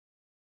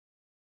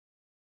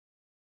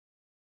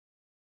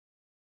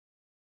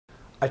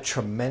A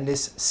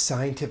tremendous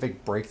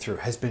scientific breakthrough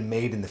has been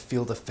made in the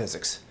field of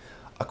physics.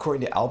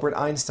 According to Albert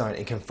Einstein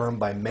and confirmed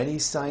by many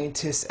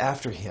scientists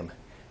after him,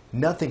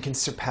 nothing can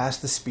surpass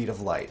the speed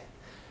of light.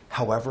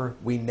 However,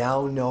 we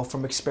now know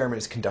from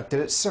experiments conducted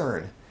at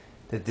CERN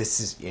that this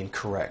is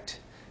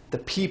incorrect. The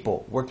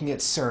people working at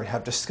CERN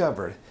have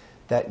discovered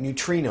that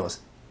neutrinos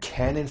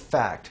can in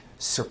fact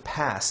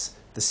surpass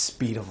the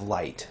speed of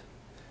light.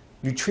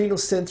 Neutrinos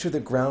sent through the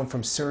ground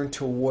from CERN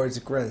towards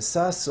Gran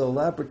Sasso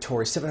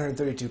Laboratory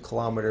 732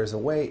 kilometers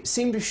away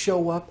seem to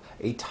show up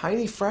a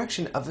tiny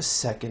fraction of a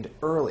second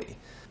early.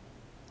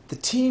 The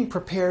team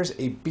prepares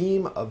a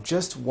beam of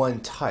just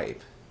one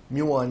type,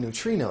 muon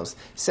neutrinos,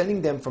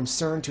 sending them from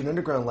CERN to an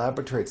underground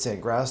laboratory at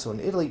San Grasso in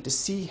Italy to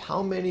see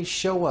how many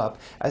show up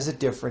as a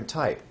different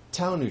type,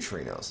 tau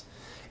neutrinos.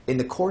 In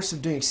the course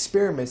of doing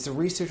experiments, the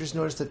researchers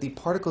noticed that the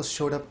particles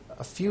showed up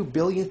a few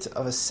billionths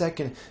of a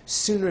second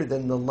sooner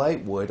than the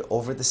light would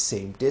over the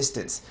same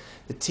distance.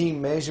 The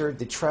team measured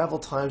the travel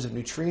times of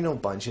neutrino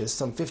bunches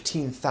some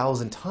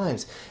 15,000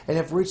 times and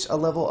have reached a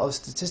level of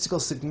statistical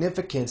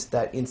significance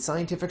that in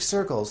scientific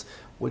circles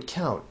would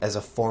count as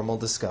a formal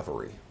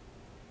discovery.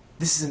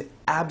 This is an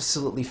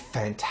absolutely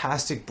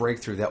fantastic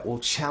breakthrough that will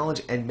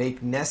challenge and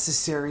make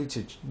necessary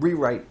to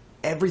rewrite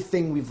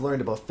everything we've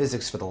learned about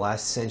physics for the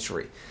last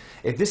century.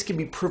 If this can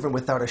be proven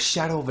without a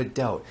shadow of a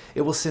doubt,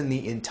 it will send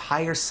the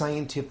entire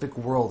scientific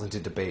world into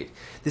debate.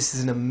 This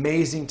is an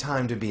amazing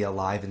time to be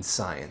alive in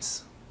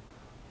science.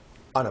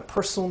 On a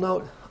personal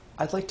note,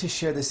 I'd like to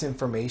share this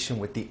information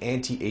with the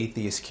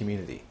anti-atheist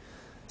community.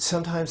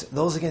 Sometimes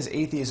those against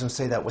atheism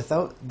say that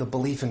without the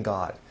belief in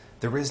God,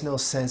 there is no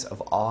sense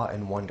of awe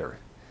and wonder.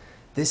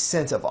 This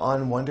sense of awe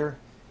and wonder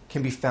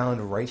can be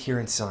found right here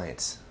in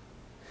science.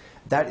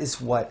 That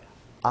is what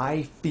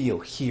I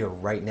feel here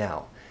right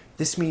now.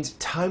 This means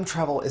time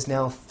travel is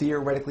now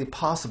theoretically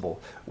possible,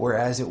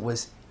 whereas it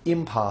was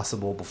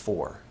impossible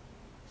before.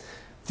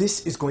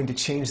 This is going to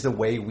change the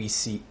way we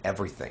see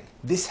everything.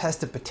 This has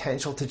the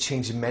potential to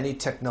change many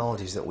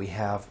technologies that we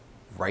have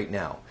right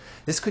now.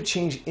 This could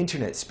change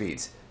internet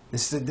speeds.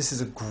 This is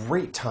a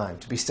great time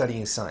to be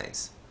studying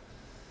science.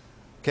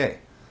 Okay,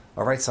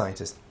 alright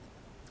scientists,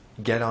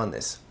 get on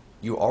this.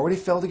 You already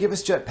failed to give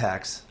us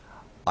jetpacks.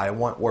 I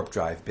want warp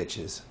drive,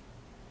 bitches.